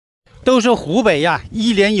都说湖北呀，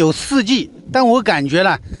一年有4季，但我感觉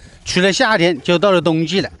呢，除了夏天就到了冬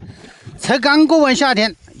季了。才刚过完夏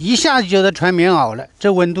天，一下子就得穿棉袄了，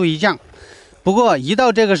这温度一降。不过一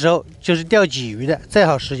到这个时候，就是钓鲫鱼的最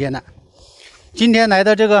好时间了。今天来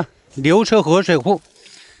到这个牛车河水库，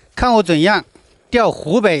看我怎样钓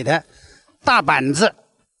湖北的大板子。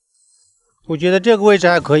我觉得这个位置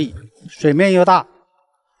还可以，水面又大，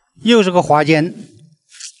又是个滑尖。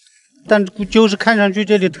 但就是看上去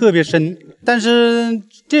这里特别深，但是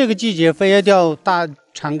这个季节非要钓大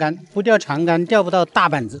长竿，不钓长竿钓不到大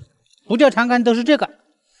板子，不钓长竿都是这个，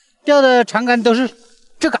钓的长竿都是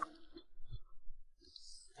这个。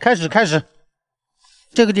开始，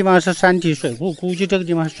这个地方是山体水库，估计这个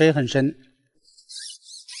地方水很深。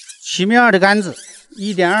7米2的杆子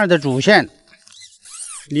，1.2的主线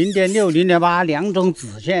，0.6、0.8两种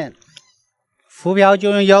子线。 浮漂就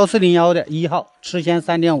用1401的1号，吃线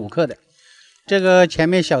3.5克的。这个前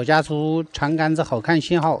面小加粗长杆子好看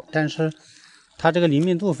信号，但是它这个灵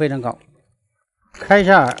敏度非常高。开一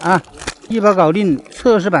下啊，一把搞定，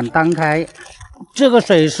测试板单开。这个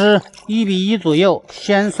水是1:1左右，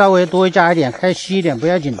先稍微多加一点，开稀一点不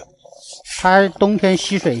要紧。它冬天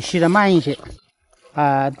吸水吸得慢一些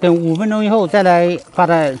等5分钟以后再来把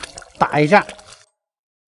它打一下。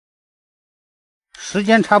 时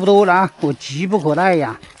间差不多了啊，我急不可待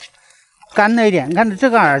呀！干了一点，看着这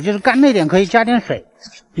个饵就是干了一点，可以加点水。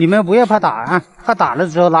你们不要怕打啊，怕打了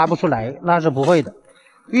之后拉不出来，那是不会的。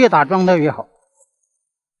越打状态越好。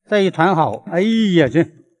再一团好，哎呀，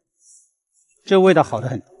这味道好得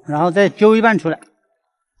很。然后再揪一半出来，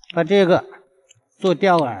把这个做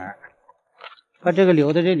钓饵，把这个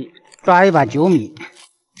留在这里，抓一把9米，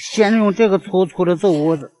先用这个粗粗的做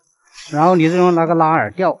窝子，然后你再用那个拉饵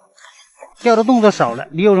钓。 钓的动作少了，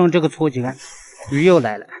你又用这个搓起竿，鱼又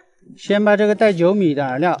来了。先把这个带9米的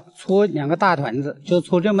饵料搓2个大团子，就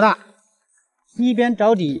搓这么大，一边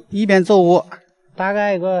找底一边做窝，大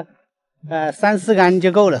概个3、4竿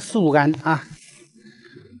就够了，4、5竿啊。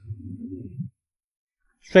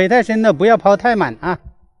水太深了，不要抛太满啊，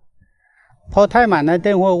抛太满了，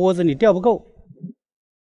等会儿窝子里钓不够。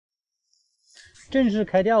正式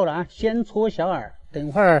开钓了啊，先搓小饵，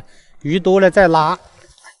等会儿鱼多了再拉。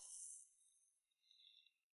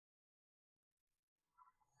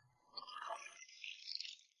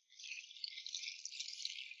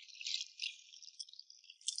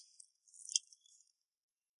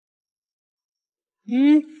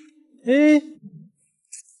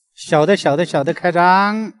 小的开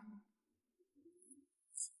张，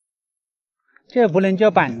这不能叫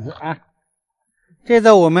板子啊，这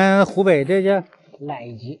在我们湖北这叫奶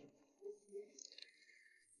级。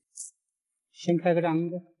先开个张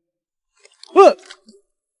子，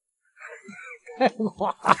太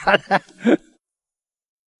滑了。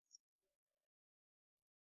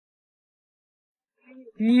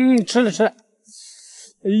吃了。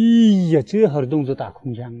 哎呀，这好的动作打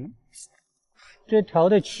空枪，这调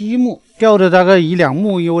的7目，钓的大概1、2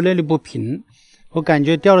目，因为我那里不平，我感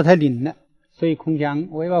觉钓的太灵了，所以空枪。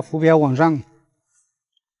我要把浮漂往上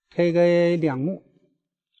推个2目。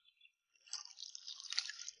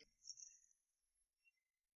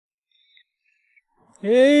哎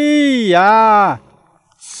呀，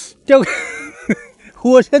钓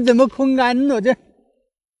火车怎么空杆了？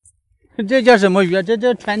这叫什么鱼啊？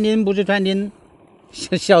这船丁不是船丁。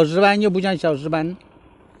 小石斑又不像小石斑，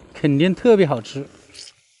肯定特别好吃。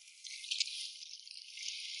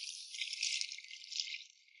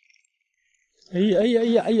哎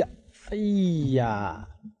呀！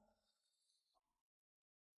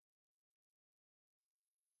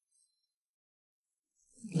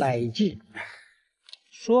奶鲫，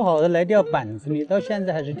说好的来钓板子，你到现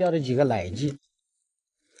在还是钓了几个奶鲫。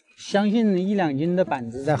相信1、2斤的板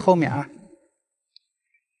子在后面啊。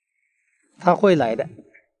 他会来的。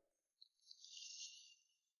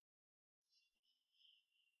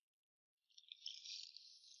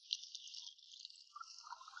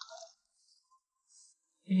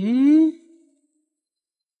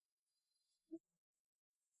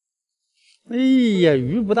哎呀，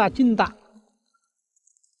鱼不大，劲大。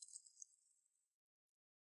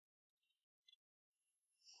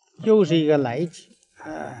又是一个奶鲫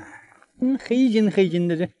啊，黑金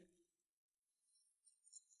的这。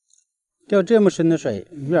 钓这么深的水，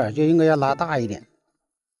鱼饵就应该要拉大一点，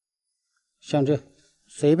像这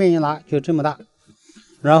随便一拉就这么大，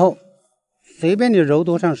然后随便你揉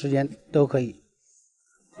多长时间都可以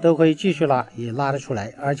继续拉，也拉得出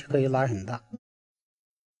来，而且可以拉很大。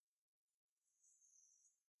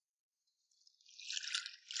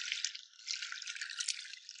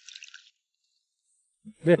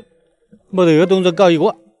对，没得这个动作搞一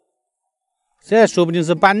个，这说不定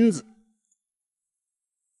是板子。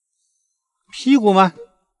屁股吗？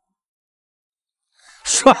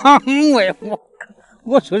双尾，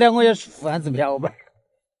我出来我也France票吧。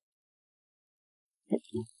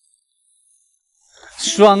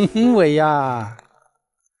双尾呀，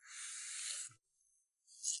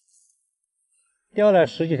钓了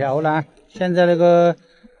10几条了，现在那个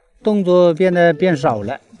动作变少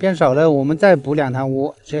了，我们再补2滩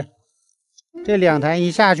窝，这2滩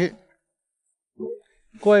一下去，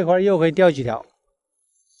过一会儿又可以钓几条。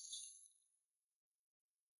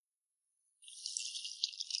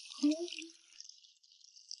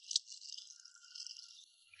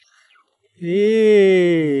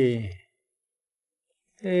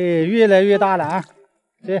越来越大了啊！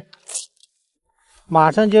这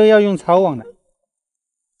马上就要用草网了，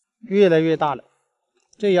越来越大了，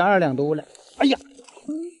这也2两多了。哎呀！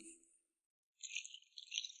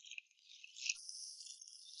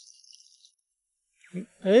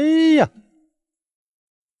哎呀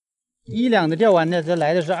，1两的钓完了，这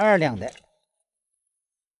来的是2两的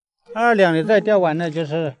，2两的再钓完了就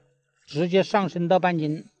是直接上升到半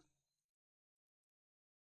斤。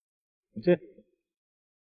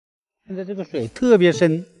现在这个水特别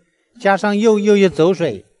深，加上又走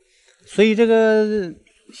水，所以这个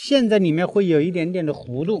线在里面会有一点点的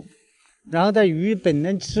弧度，然后在鱼本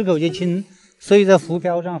身吃口就轻，所以在浮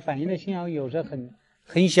漂上反应的信号有时候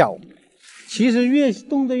很小。其实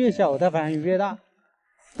动作越小，它反应越大。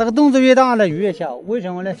这个动作越大了，鱼越小，为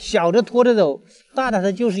什么呢？小的拖着走，大的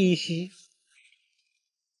它就是一吸。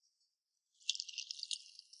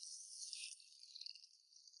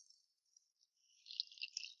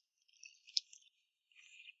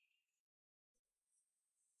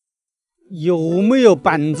有没有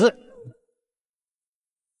板子？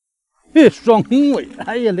双尾！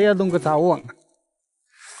哎呀，你要弄个草网，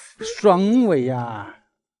双尾呀！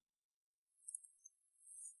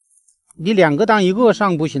你2个当1个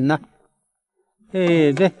上不行呢。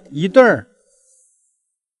这一对儿。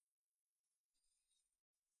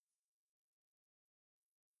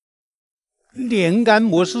连杆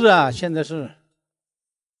模式啊，现在是。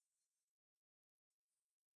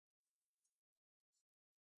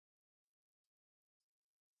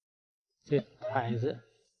这牌子，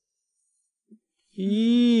哎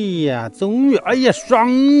呀，终于，哎呀，双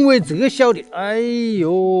尾这个小的，哎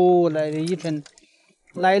呦，来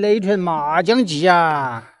了一群麻将鲫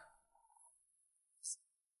啊！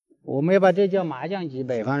我们要把这叫麻将鲫，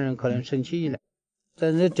北方人可能生气了，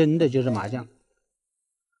但是真的就是麻将。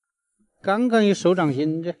刚刚一手掌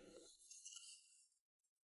心这。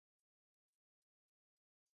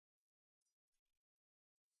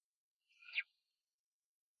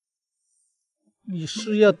你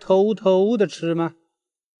是要偷偷的吃吗？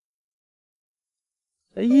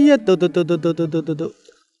哎呀，抖！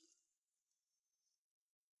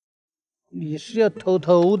你是要偷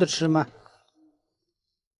偷的吃吗？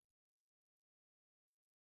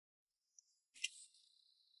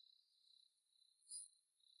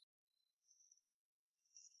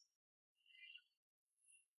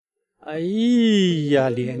哎呀，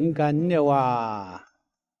连杆了啊！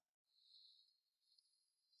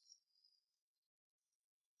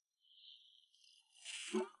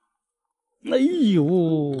哎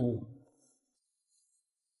呦！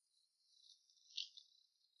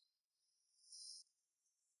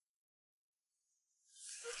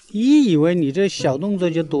你以为你这小动作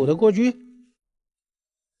就躲得过去？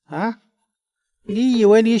啊？你以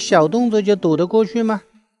为你小动作就躲得过去吗？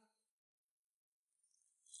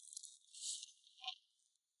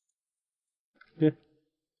对。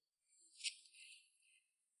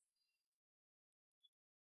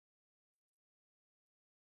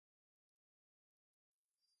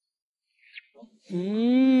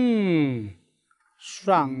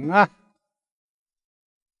爽啊！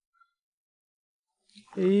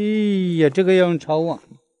哎呀，这个要用草网。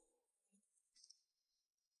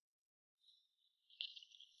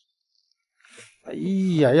哎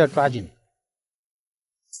呀，要抓紧。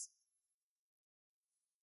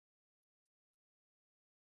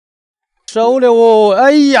收了哦！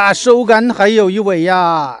哎呀，收竿还有一尾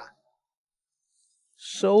呀，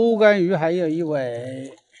收竿鱼还有一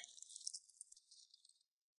尾。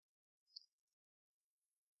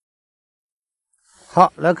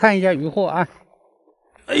好，来看一下鱼货啊！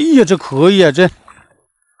哎呀，这可以啊，这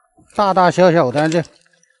大大小小的这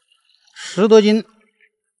10多斤。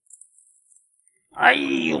哎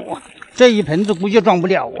呦，这一盆子估计装不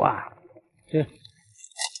了啊！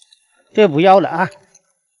这不要了啊！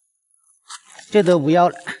这都不要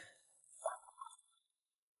了，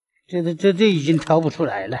这已经挑不出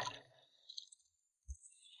来了。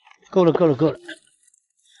够了，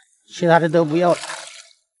其他的都不要了，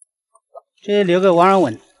这留给王二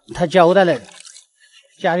稳。他交代了，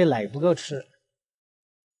家里奶不够吃。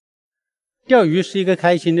钓鱼是一个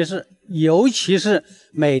开心的事，尤其是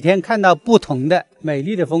每天看到不同的美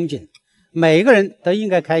丽的风景，每一个人都应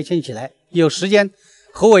该开心起来。有时间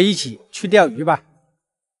和我一起去钓鱼吧。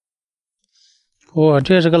哇，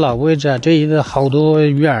这是个老位置啊，这一个好多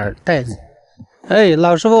鱼饵袋子。哎，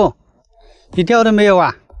老师傅，你钓的没有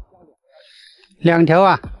啊？2条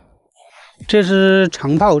啊。这是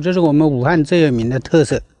长炮，这是我们武汉最有名的特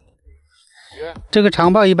色。这个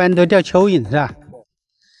长炮一般都钓蚯蚓是吧？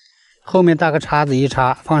后面搭个叉子一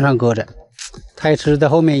插，放上钩子，台尺在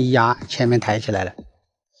后面一压，前面抬起来了。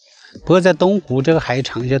不过在东湖这个还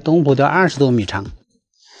长些，东湖都20多米长。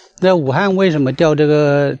那武汉为什么钓这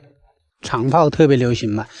个长炮特别流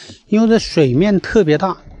行嘛？因为这水面特别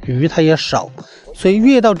大，鱼它也少，所以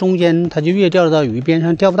越到中间它就越钓得到鱼，边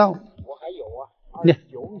上钓不到。我还有啊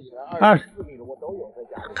，29米的、24米的我都有在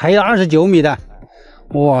家。还有29米的，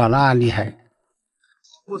哇，那厉害！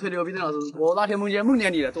不吹牛逼的老师，我那天梦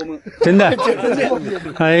见你了，做梦。真的？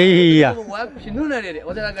哎呀！我还评论了你的，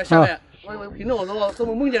我在那个下面，我评论我说我做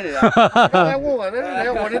梦见你了。刚才问我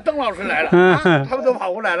那我的邓老师来了，他们都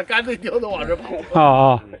跑过来了，干脆丢着往这跑。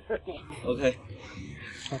哦。OK。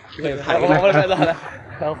来。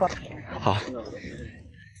好。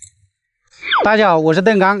大家好，我是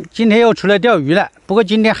邓刚，今天又出来钓鱼了，不过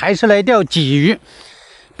今天还是来钓鲫鱼。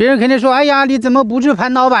别人肯定说，哎呀，你怎么不去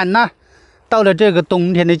盘老板呢？到了这个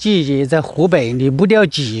冬天的季节，在湖北你不钓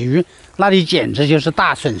鲫鱼，那你简直就是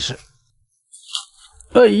大损失。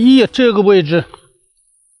哎呀，这个位置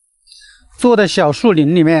坐在小树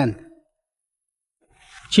林里面。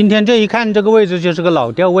今天这一看，这个位置就是个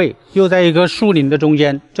老钓位，又在一个树林的中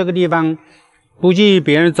间。这个地方估计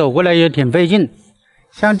别人走过来也挺费劲。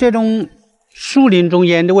像这种树林中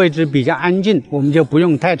间的位置比较安静，我们就不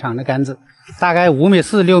用太长的杆子，大概5.4米、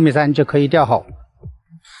6.3米就可以钓好。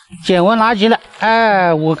捡完垃圾了，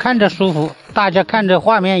哎，我看着舒服，大家看着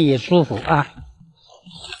画面也舒服啊。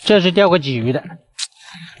这是钓过鲫鱼的，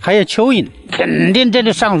还有蚯蚓，肯定这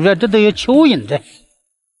里上鱼了，这都有蚯蚓的。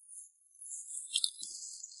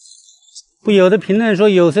不，有的评论说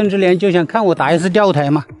有生之年就想看我打一次钓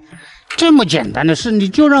台吗？这么简单的事，你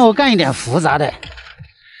就让我干一点复杂的，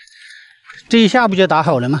这一下不就打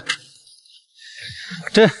好了吗？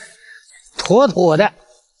这妥妥的。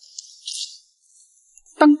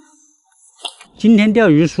当，今天钓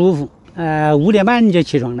鱼舒服，5点半就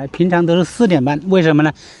起床了，平常都是4点半，为什么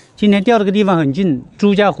呢？今天钓这个地方很近，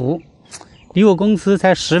朱家湖，离我公司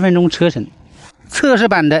才10分钟车程。测试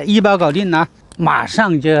版的医保搞定了，马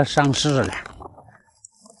上就要上市了。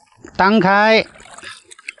当开，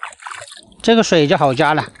这个水就好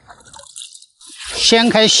加了，先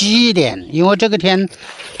开稀一点，因为这个天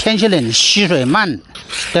气冷，吸水慢。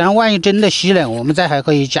等下万一真的吸冷，我们再还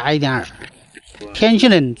可以加一点饵。天气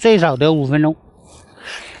冷最少得5分钟，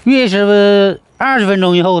越是20分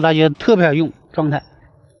钟以后，它就特别好用状态。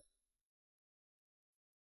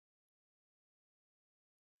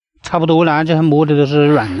差不多了，这还摸的都是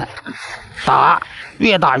软的，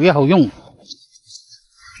越打越好用。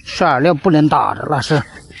饵料不能打的，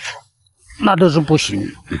那都是不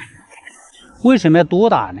行。为什么要多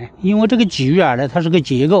打呢？因为这个鲫鱼饵呢，它是个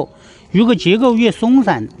结构，如果结构越松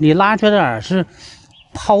散，你拉出来的饵是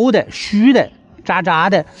抛的、虚的、渣渣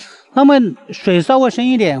的，那么水稍微深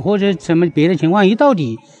一点或者什么别的情况，一到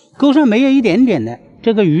底钩上没有一点点的，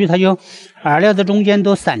这个鱼它就饵料在中间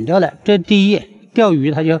都散掉了。这第一，钓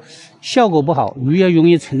鱼它就效果不好，鱼也容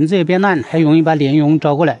易层次也变烂，还容易把鲢鳙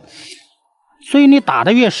招过来。所以你打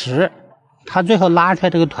得越实，它最后拉出来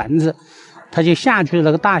这个团子，它就下去的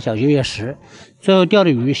那个大小就越实，最后钓的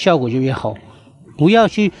鱼效果就越好。不要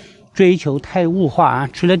去追求太物化啊！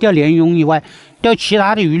除了钓鲢鳙以外，钓其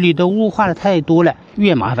他的鱼你都物化的太多了，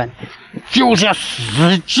越麻烦。就是要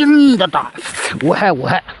使劲的打，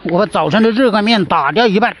我早晨的热干面打掉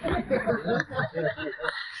一半。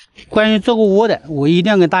关于做过窝的，我一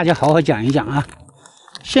定要跟大家好好讲一讲啊！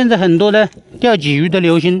现在很多的钓鲫鱼的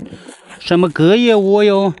流行，什么隔夜窝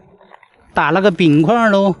哟，打那个饼块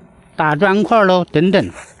喽，打砖块喽等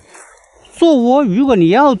等。做窝，如果你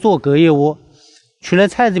要做隔夜窝，除了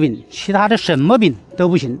菜籽饼，其他的什么饼都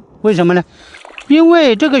不行。为什么呢？因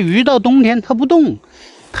为这个鱼到冬天它不动，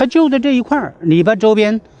它就在这一块儿，你把周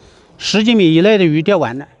边10几米以内的鱼钓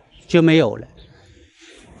完了就没有了。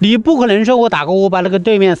你不可能说我打个窝把那个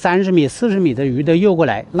对面30米、40米的鱼都诱过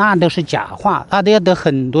来，那都是假话，那都要得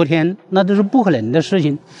很多天，那都是不可能的事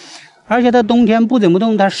情。而且它冬天不怎么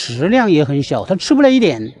动，它食量也很小，它吃不了一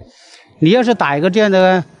点。你要是打一个这样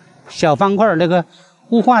的小方块那个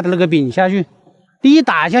雾化的那个饼下去，你一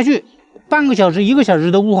打下去，半个小时、1个小时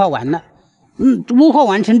都雾化完了，如何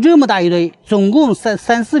完成这么大一堆？总共三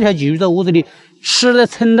四条鲫鱼在屋子里吃的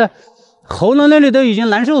撑的，喉咙那里都已经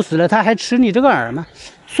难受死了，它还吃你这个饵吗？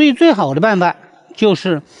所以最好的办法就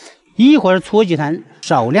是一会儿搓几坛，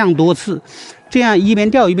少量多次，这样一边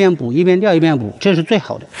钓一边捕，一边钓一边捕，这是最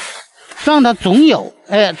好的，让它总有，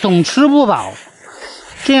总吃不饱，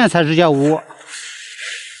这样才是叫窝。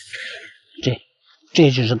这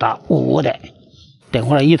就是打窝的。等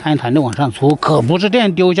会儿一坛一坛的往上搓，可不是这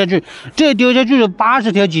样丢下去，这丢下去有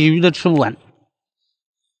80条鲫鱼都吃不完，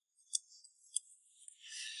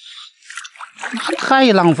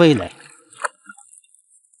太浪费了。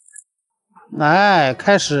来，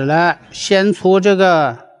开始了，先搓这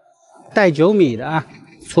个带9米的啊，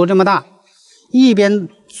搓这么大，一边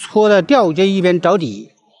搓的钓就一边找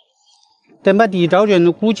底，等把底找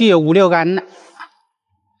准，估计有5、6竿了。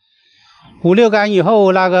5、6竿以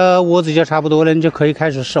后，那个窝子就差不多了，你就可以开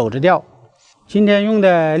始守着钓。今天用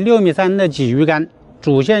的6.3米的鲫鱼竿，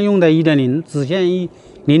主线用的1.0，子线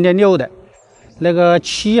0.6的，那个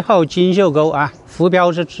7号金绣钩啊，浮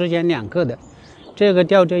标是吃减2克的。这个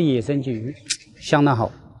钓这野生鲫鱼相当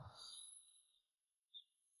好。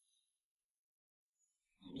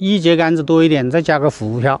1节杆子多一点，再加个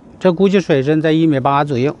浮漂，这估计水深在1.8米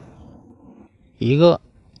左右。一个，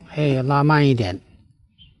拉慢一点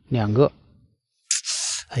，2个。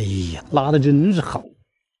哎呀，拉的真是好，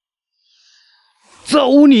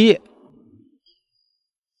走你！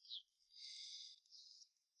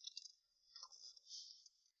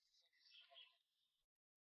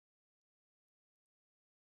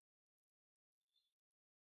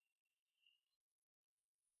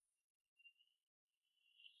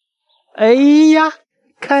哎呀，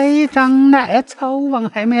开张了，草网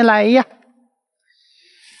还没来呀，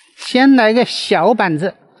先来个小板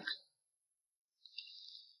子。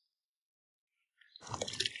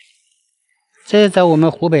这在我们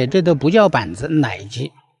湖北，这都不叫板子，奶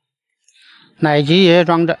鲫。奶鲫也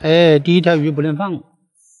装着，第一条鱼不能放。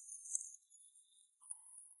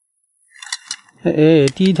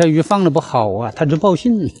第一条鱼放了不好啊，它就报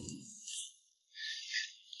信了。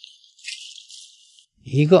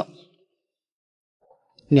1个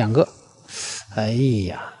，2个，哎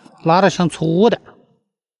呀，拉的像搓的。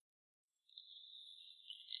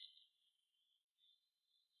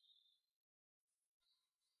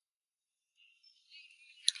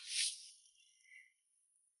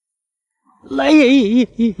来，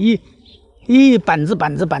板子，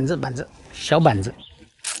小板子。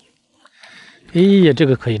哎呀，这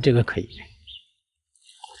个可以，这个可以。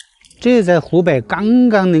这在湖北刚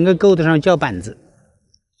刚能够够得上叫板子。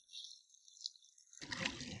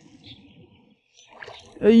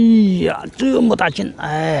哎呀，这么大劲！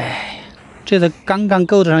哎，这个刚刚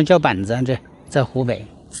够得上叫板子啊！这在湖北，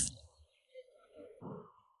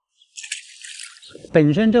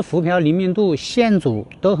本身这浮漂灵敏度、线组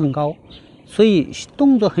都很高，所以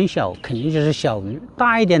动作很小，肯定就是小鱼。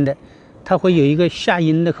大一点的，它会有一个下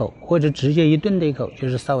阴的口，或者直接一顿的一口，就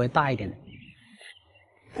是稍微大一点的。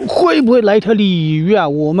会不会来条鲤鱼啊？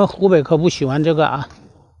我们湖北可不喜欢这个啊！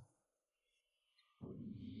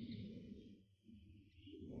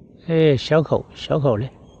小口的，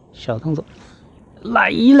小动作来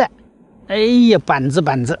了！哎呀，板子，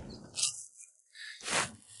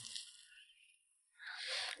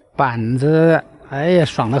哎呀，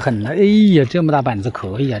爽得很了！哎呀，这么大板子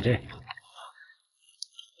可以啊，这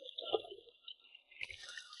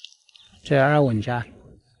2稳家，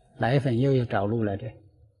奶粉又有着陆了这。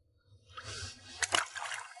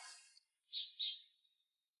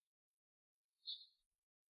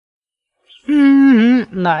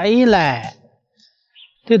来了，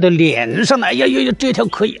这都连上了！哎呀，这条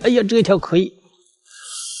可以！哎呀，这条可以！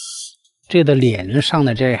这都连上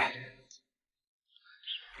了这。哎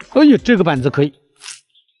呀，这个板子可以！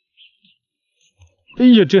哎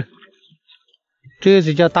呀，这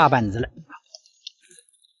就叫大板子了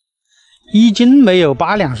，1斤没有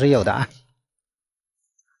8两是有的啊！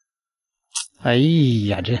哎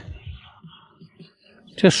呀，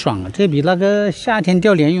这爽啊！这比那个夏天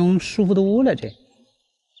钓鲢鳙舒服多了这。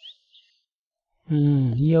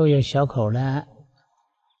又有小口了。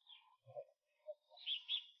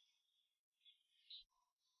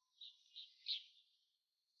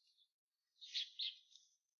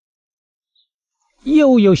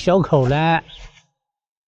又有小口了，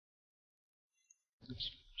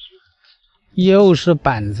又是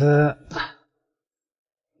板子。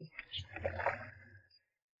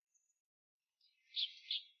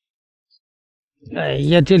哎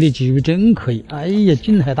呀，这里鲫鱼真可以！哎呀，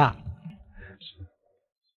劲还大。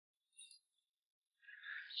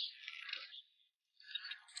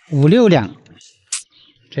5、6两，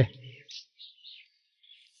这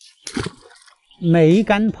每一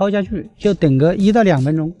竿抛下去就等个1到2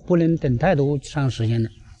分钟，不能等太多长时间的。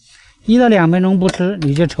1到2分钟不吃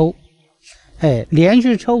你就抽，哎，连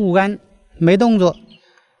续抽5竿没动作，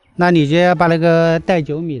那你就要把那个带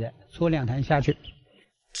9米的搓2坛下去。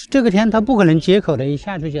这个天它不可能接口的一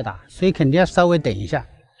下去就打，所以肯定要稍微等一下。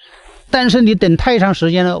但是你等太长时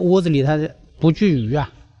间了，窝子里它不聚鱼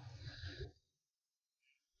啊。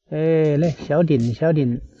哎，来小顶，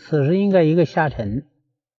此时应该一个下沉。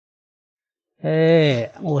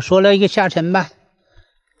哎，我说了一个下沉吧。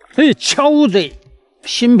哎，敲嘴，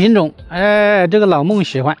新品种，哎，这个老孟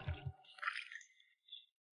喜欢。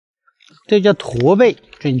这叫驼背，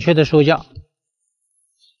准确的说叫，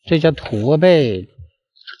这叫驼背。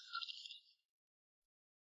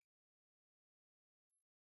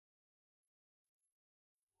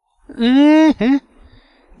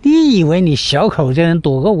你以为你小口就能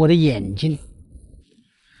躲过我的眼睛？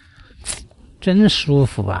真舒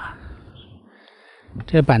服啊！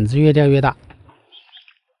这板子越钓越大，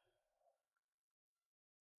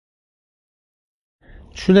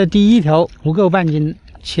除了第一条不够半斤，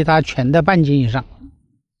其他全在半斤以上。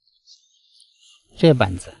这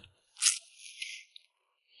板子，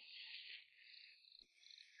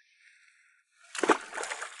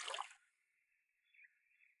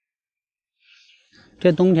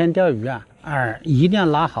这冬天钓鱼啊，一定要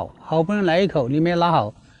拉好，好不容易来一口，你没拉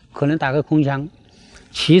好，可能打个空腔。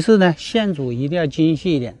其次呢，线组一定要精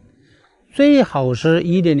细一点，最好是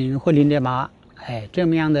 1.0 或 0.8， 哎，这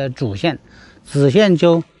么样的主线，子线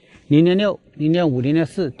就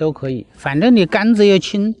 0.6、0.5、0.4 都可以，反正你杆子又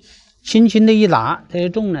轻，轻轻的一拿，它就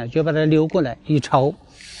重了，就把它溜过来一抄。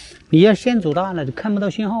你要线组大了，就看不到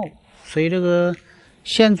信号，所以这个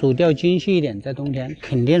线组钓精细一点，在冬天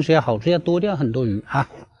肯定是要好处，要多钓很多鱼啊。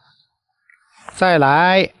再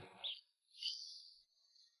来。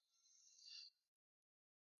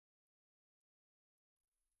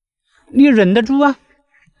你忍得住啊？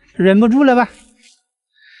忍不住了吧？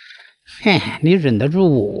嘿，你忍得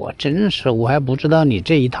住我，真是我还不知道你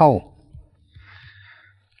这一套。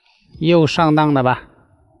又上当了吧？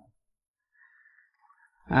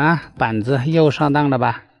啊，板子又上当了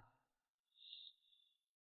吧？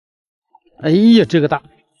哎呀，这个大，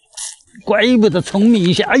怪不得聪明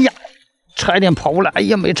一些。哎呀，差一点跑了，哎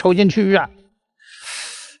呀，没抽进去啊。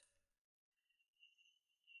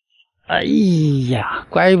哎呀，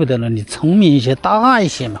怪不得了，你聪明一些，大一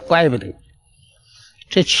些嘛，怪不得。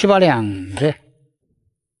这7、8两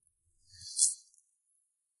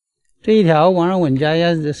这一条网上稳家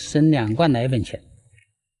要省2罐奶粉钱。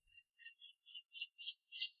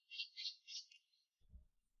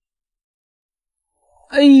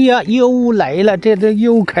哎呀，又来了，这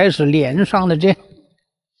又开始连上了，这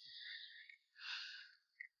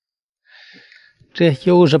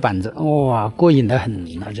又是板子，哇，过瘾的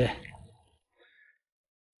很了，这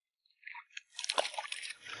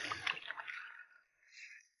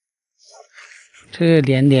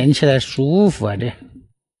连起来舒服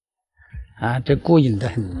啊，这过瘾的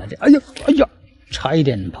很了，哎呀，差一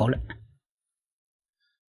点跑了，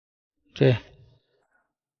这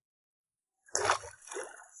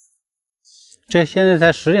现在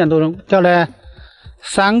才10点多钟，钓了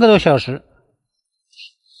3个多小时，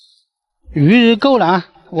鱼够了啊！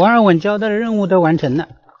网上稳交代的任务都完成了，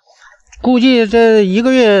估计这1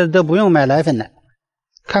个月都不用买奶粉了。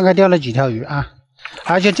看看钓了几条鱼啊！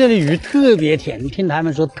而且这里鱼特别甜，听他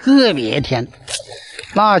们说特别甜，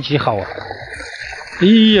那极好啊！哎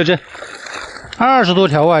呀，这20多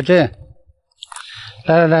条啊！这，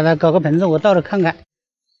来，搞个盆子，我倒着看看，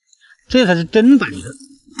这才是真板子。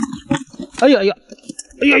哎呀，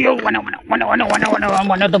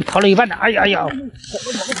完了，都跑了一半了！哎呀，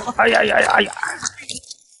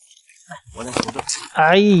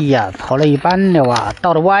哎呀，跑了一半了啊，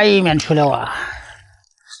到了外面去了啊！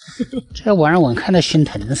这玩意儿我看得心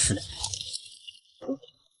疼死了。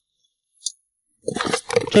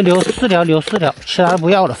这留4条，其他不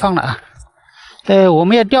要了，放了啊。我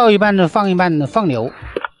们要钓一半的，放一半的，放流。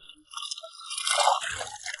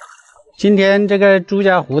今天这个朱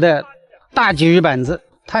家湖的大鲫鱼板子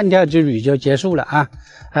探钓之旅就结束了啊，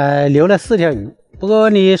留了4条鱼。不过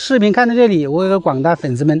你视频看到这里，我给广大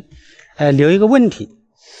粉丝们，留一个问题，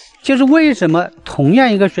就是为什么同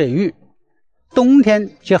样一个水域，冬天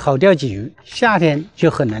就好钓鲫鱼，夏天就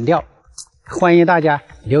很难钓？欢迎大家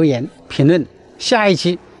留言评论，下一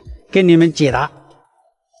期给你们解答。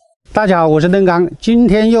大家好，我是邓刚，今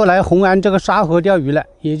天又来红安这个沙河钓鱼了，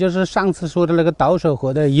也就是上次说的那个岛手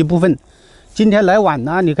河的一部分。今天来晚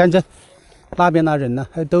了，你看这那边那人呢，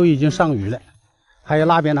都已经上鱼了，还有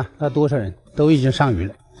那边呢，那多少人都已经上鱼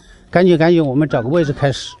了。赶紧，我们找个位置开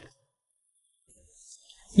始。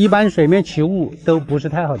一般水面起雾都不是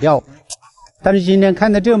太好钓。但是今天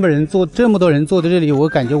看到这么多人坐在这里，我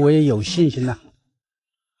感觉我也有信心了。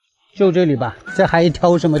就这里吧，这还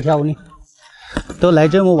挑什么挑呢？都来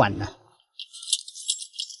这么晚了。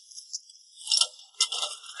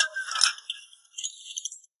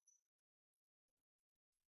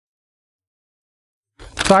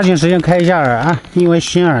抓紧时间开一下饵啊，因为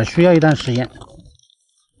新饵需要一段时间。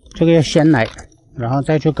这个要先来，然后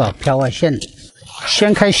再去搞漂啊线，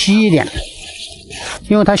先开稀一点。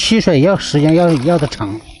因为它吸水时间要的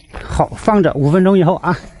长。好，放着5分钟以后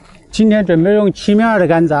啊。今天准备用7面2的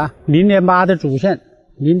杆子啊，0.8的主线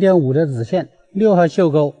，0.5的子线，6号袖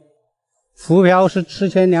钩，浮漂是吃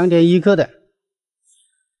铅2.1克的，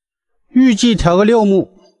预计调个6目。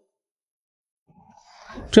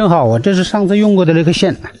正好我这是上次用过的那个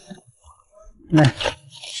线，来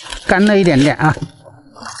干了一点点啊，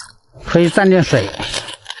可以蘸点水，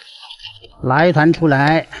拿一团出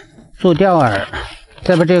来做钓饵。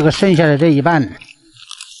再把这个剩下的这一半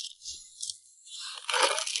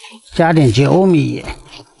加点酒米，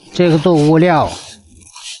这个做窝料，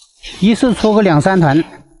一次搓个2、3团，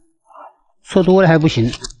搓多了还不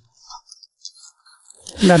行。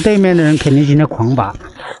那对面的人肯定今天狂拔。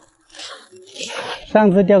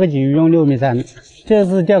上次钓个鲫鱼用6.3米，这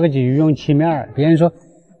次钓个鲫鱼用7面2。别人说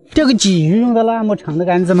钓个鲫鱼用的那么长的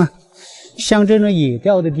杆子吗？像这种野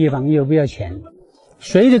钓的地方又不要钱，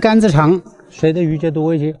谁的杆子长谁的鱼就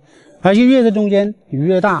多一些，而且越在中间鱼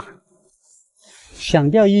越大。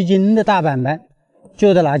想钓1斤的大板鯽，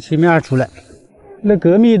就得拿7面2出来。那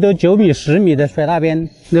隔壁都9米、10米的甩大边，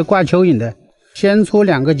那挂蚯蚓的，先搓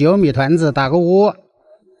2个9米团子，打个窝，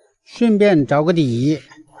顺便找个底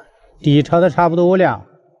朝的差不多了。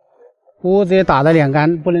窝子也打了2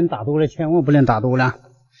杆，不能打多了，千万不能打多了。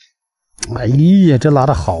哎呀，这拉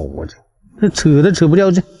的好啊，这扯都扯不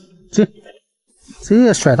掉，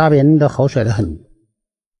这甩大边的好甩得很。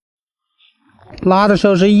拉的时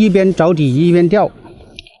候是一边找底一边钓。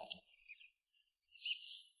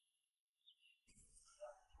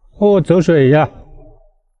哦，走水呀！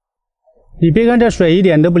你别看这水一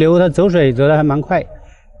点都不流，它走水走的还蛮快。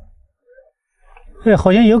哎，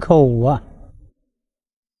好像有口啊！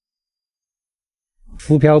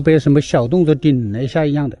浮漂被什么小动作顶了一下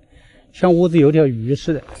一样的，像窝子有条鱼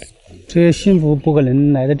似的。这幸福不可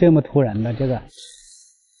能来的这么突然吧？这个，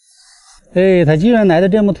哎，他既然来的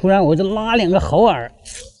这么突然，我就拉2个好饵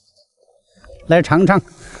来尝尝。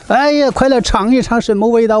哎呀，快来尝一尝什么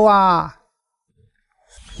味道啊！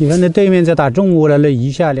你看那对面在打重窝了，那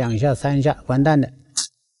1下、2下、3下，完蛋了。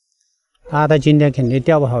他今天肯定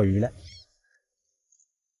钓不好鱼了。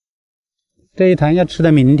这一坛要吃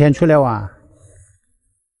到明天去了啊！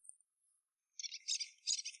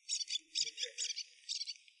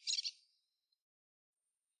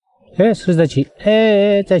哎，是在起，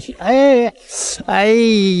哎，在起，哎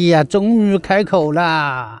呀，终于开口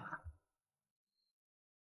啦！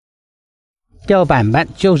钓板板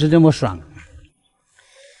就是这么爽，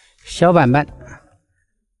小板板，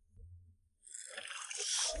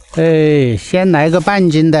哎，先来个半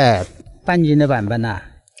斤的板板呐，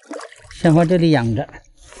先放这里养着。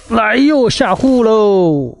哎呦，下户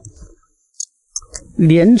喽！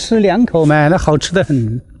连吃2口嘛，那好吃的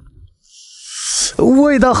很。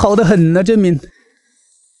味道好得很呢，证明。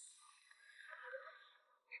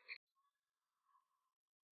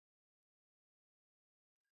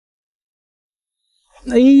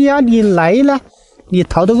哎呀，你来了，你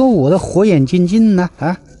逃得过我的火眼金睛呢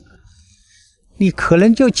啊！你可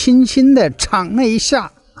能就轻轻的尝了一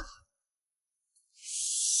下，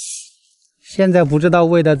现在不知道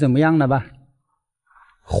味道怎么样了吧？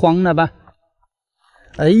慌了吧？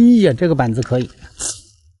哎呀，这个板子可以。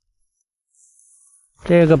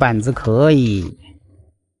这个板子可以，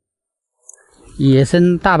野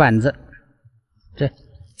生大板子，这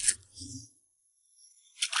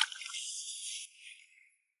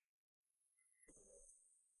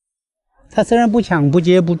他虽然不抢不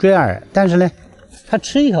接不追饵，但是呢，他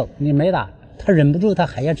吃一口你没打，他忍不住他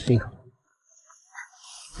还要吃一口，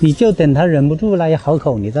你就等他忍不住那一好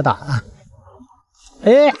口你再打啊！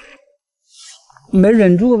哎，没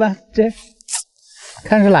忍住吧？这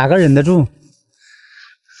看是哪个忍得住？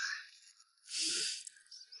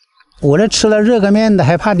我这吃了热干面的，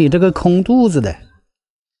还怕你这个空肚子的，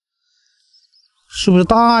是不是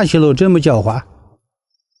大些了？这么狡猾？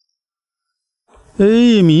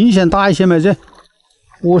哎，明显大一些嘛，这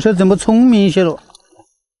我说怎么聪明些了？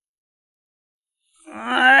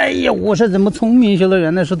哎呀，我说怎么聪明些了？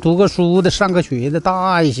原来是读过书的，上个学的，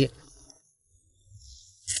大一些。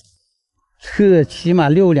这起码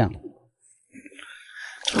6两，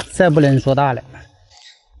再不能说大了。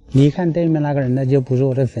你看对面那个人，那就不是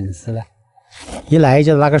我的粉丝了，一来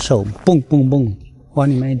就那个手蹦蹦蹦往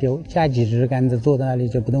里面一丢，架几只杆子坐在那里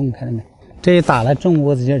就不动，看到没？这一打了重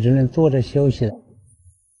窝子就只能坐着休息了。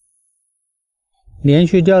连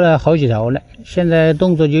续钓了好几条了，现在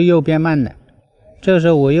动作就又变慢了。这时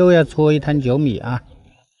候我又要搓一滩9米啊！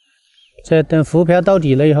这等浮漂到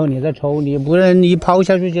底了以后，你再抽，你不能一抛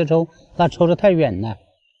下去就抽，那抽得太远了。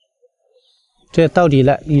这到底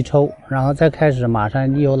了，一抽，然后再开始，马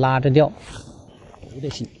上又拉着钓，有点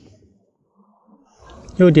行。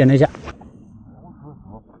又点了一下，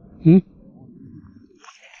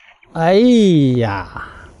哎呀，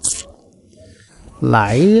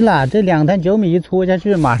来了！这2滩9米一搓下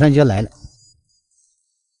去，马上就来了。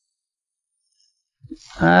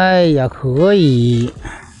哎呀，可以，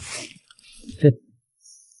这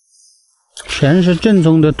全是正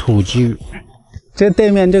宗的土鲫鱼。这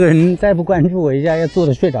对面这个人再不关注我一下，要坐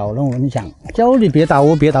着睡着了。我跟你讲，叫你别打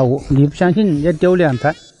我，别打我，你不相信，要丢2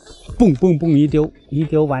滩，蹦蹦蹦一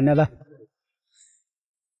丢完了吧。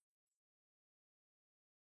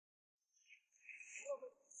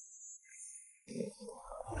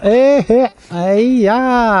哎嘿，哎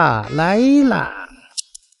呀，来啦！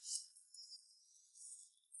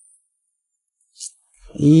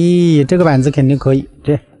咦，这个板子肯定可以，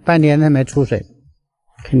这半天还没出水，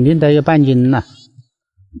肯定得有半斤了。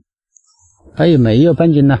哎，没有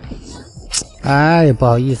半斤了。哎，不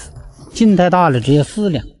好意思，劲太大了，只有4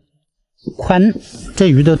两。宽，这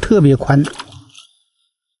鱼都特别宽。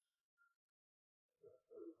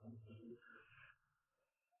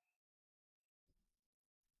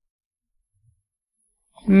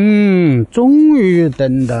终于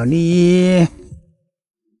等到你。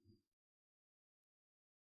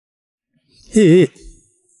嘿嘿，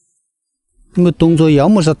那么动作要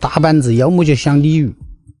么是大板子，要么就像鲤鱼。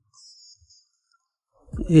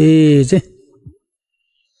这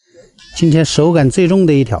今天手感最重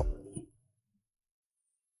的一条，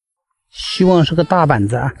希望是个大板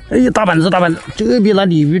子啊！哎呀，大板子，这比那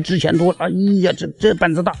鲤鱼值钱多了。哎呀，这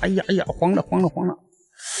板子大，哎呀，慌了！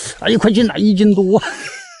哎呀，快进来，1斤多！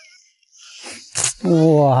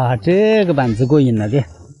哇，这个板子过瘾了的，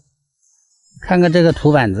看看这个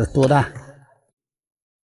土板子多大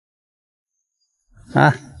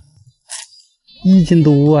啊！1斤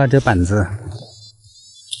多啊，这板子。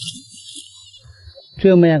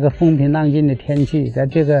这么样个风平浪静的天气，在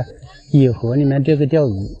这个野河里面这个钓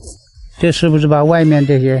鱼，这是不是把外面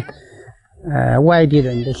这些外地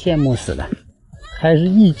人都羡慕死了？还是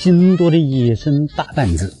1斤多的野生大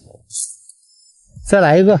板子。再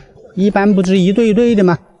来一个，一般不是一对一对的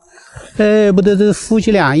吗？不都是夫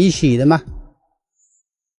妻俩一起的吗？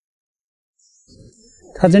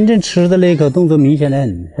他真正吃的那口动作明显的很，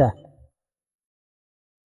是吧？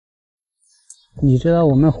你知道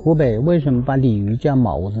我们湖北为什么把鲤鱼叫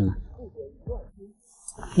毛子吗？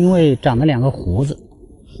因为长了2个胡子，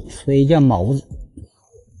所以叫毛子。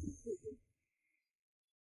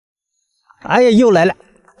哎呀，又来了！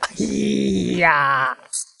哎呀，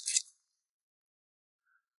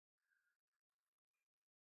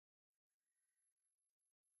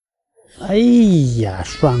哎呀，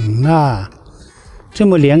爽啊！这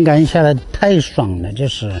么连杆下来太爽了，这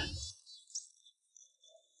是。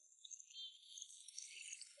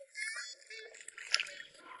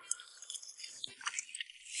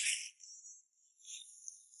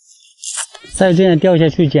再这样钓下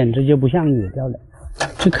去，简直就不像野钓了。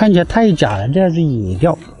这看起来太假了，这是野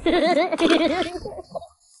钓。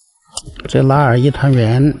这拉饵一团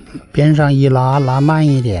圆，边上一拉，拉慢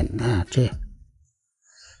一点啊，这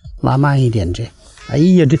拉慢一点，这。哎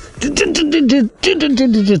呀，这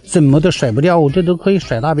怎么都甩不掉，这都可以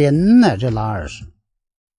甩大边呢。这拉饵是，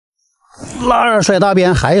拉饵甩大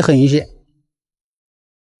边还狠一些。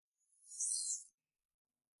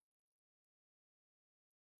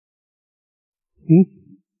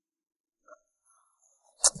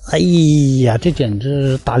哎呀，这简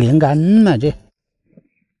直打连杆嘛！这，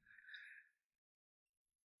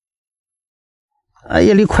哎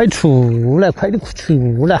呀，你快出来，快点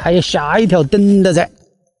出来，还有下一条等的在。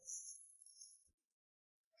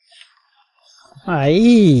哎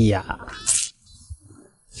呀，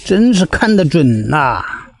真是看得准呐！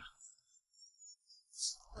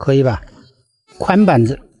可以吧？宽板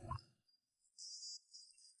子。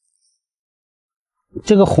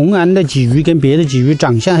这个红鳔的鲫鱼跟别的鲫鱼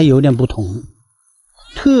长相还有点不同，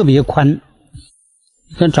特别宽，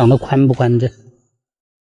你看长得宽不宽这？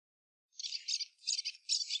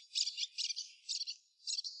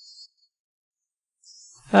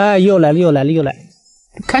哎，又来了！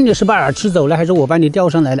看你是把饵吃走了，还是我把你钓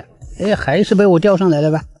上来了？哎，还是被我钓上来了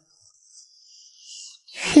吧？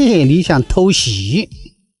嘿嘿，你想偷袭？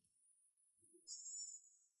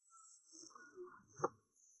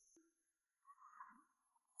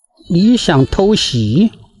你想偷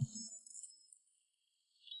袭？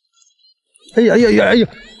哎呀呀呀哎呀！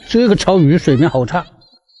这个潮鱼水面好差。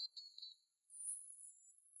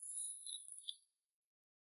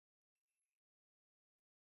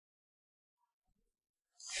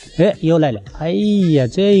哎，又来了！哎呀，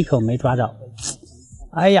这一口没抓着。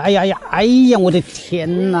哎呀哎呀呀！哎呀，我的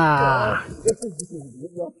天哪！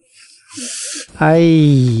哎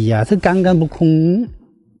呀，这刚刚不空。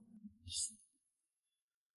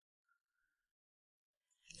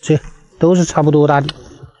这都是差不多大的。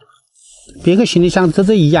别个心里想，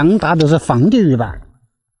这一样大都是放的鱼吧？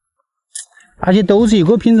而且都是一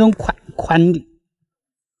个品种宽的。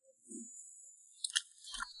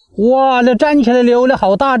哇，那站起来流的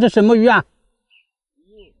好大，这什么鱼啊？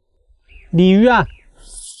鲤鱼啊！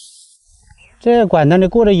这管它的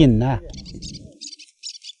过了瘾呢。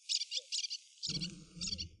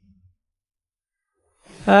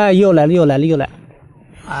哎，又来了，又来了，又来了！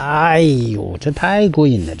哎呦，这太过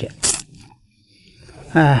瘾了，这！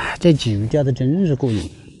哎，这鲫鱼钓的真是过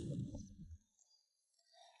瘾。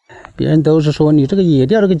别人都是说你这个野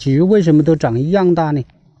钓这个鲫鱼为什么都长一样大呢？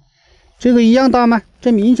这个一样大吗？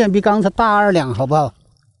这明显比刚才大2两，好不好？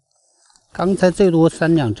刚才最多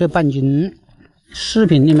3两，这半斤。视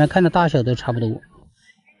频里面看的大小都差不多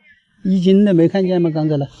，1斤的没看见吗？刚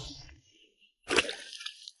才了，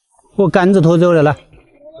我杆子拖走了，来！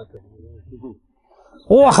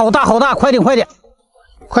哇，好大好大！快点快点，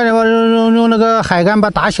快点把用那个海竿把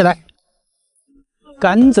它打起来，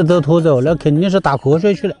杆子都拖走了，肯定是打瞌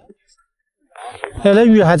睡去了。哎，那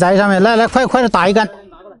鱼还在上面，来来，快点打一竿！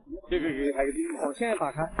这个鱼还有保险也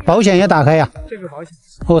打开，保险也打开呀？这个保险。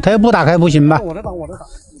哦，它要不打开不行吧？我的打，我的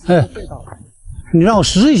打。哎，你让我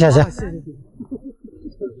试一下噻。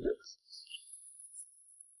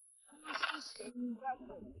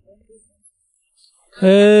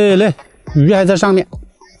哎，来，鱼还在上面，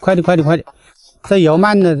快点快点快点！这摇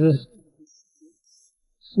慢了，这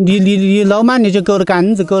你捞慢你就勾着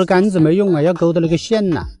杆子，勾着杆子没用啊，要勾着那个线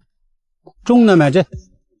呐、中了没这？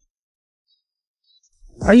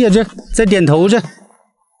哎呀，这点头这，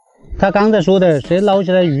他刚才说的，谁捞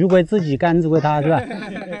起来鱼归自己，杆子归他，是吧？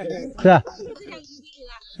是吧？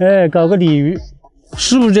哎，搞个鲤鱼，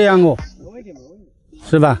是不是这样哦？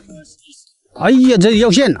是吧？哎呀，这要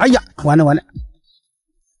线，哎呀，完了完了，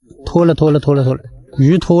拖了，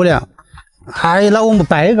鱼拖了，还那我们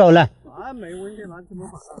白搞了。没问题，那怎么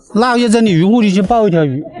办？那要在你鱼库里去抱一条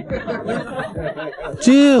鱼，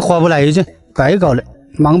这划不来这，白搞了，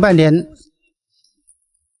忙半天。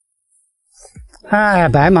哎，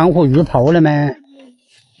白忙活，鱼跑了没？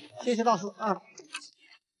谢谢大师啊！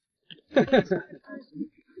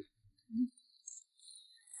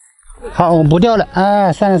好，我不钓了，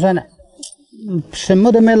哎，算了算了，什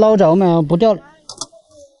么都没捞着嘛，不钓了。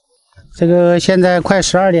这个现在快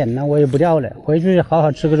12点了，我也不钓了，回去好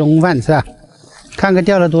好吃个中饭是吧？看看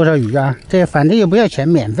钓了多少鱼啊？这反正也不要钱，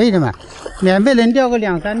免费的嘛，免费能钓个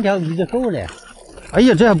2、3条鱼就够了。哎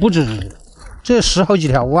呀，这还不止，这10好几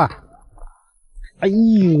条啊！哎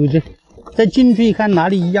呦，再进去一看，哪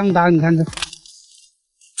里一样大？你看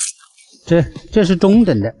这是中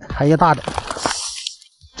等的，还有大的，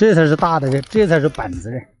这才是大的，这才是板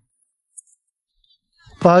子的。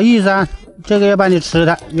不好意思啊，这个要把你吃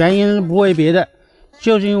的，原因不为别的，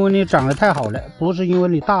就是因为你长得太好了，不是因为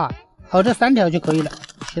你大。好，这3条就可以了，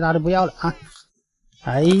其他的不要了啊。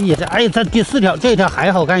哎呀，这第4条，这条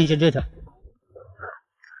还好看一些，这条。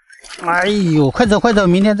哎呦，快走快走，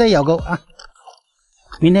明天再咬钩啊！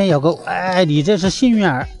明天咬钩。哎，你这是幸运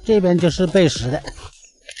儿，这边就是被食的。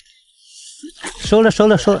收了，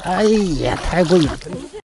哎呀，太过瘾了。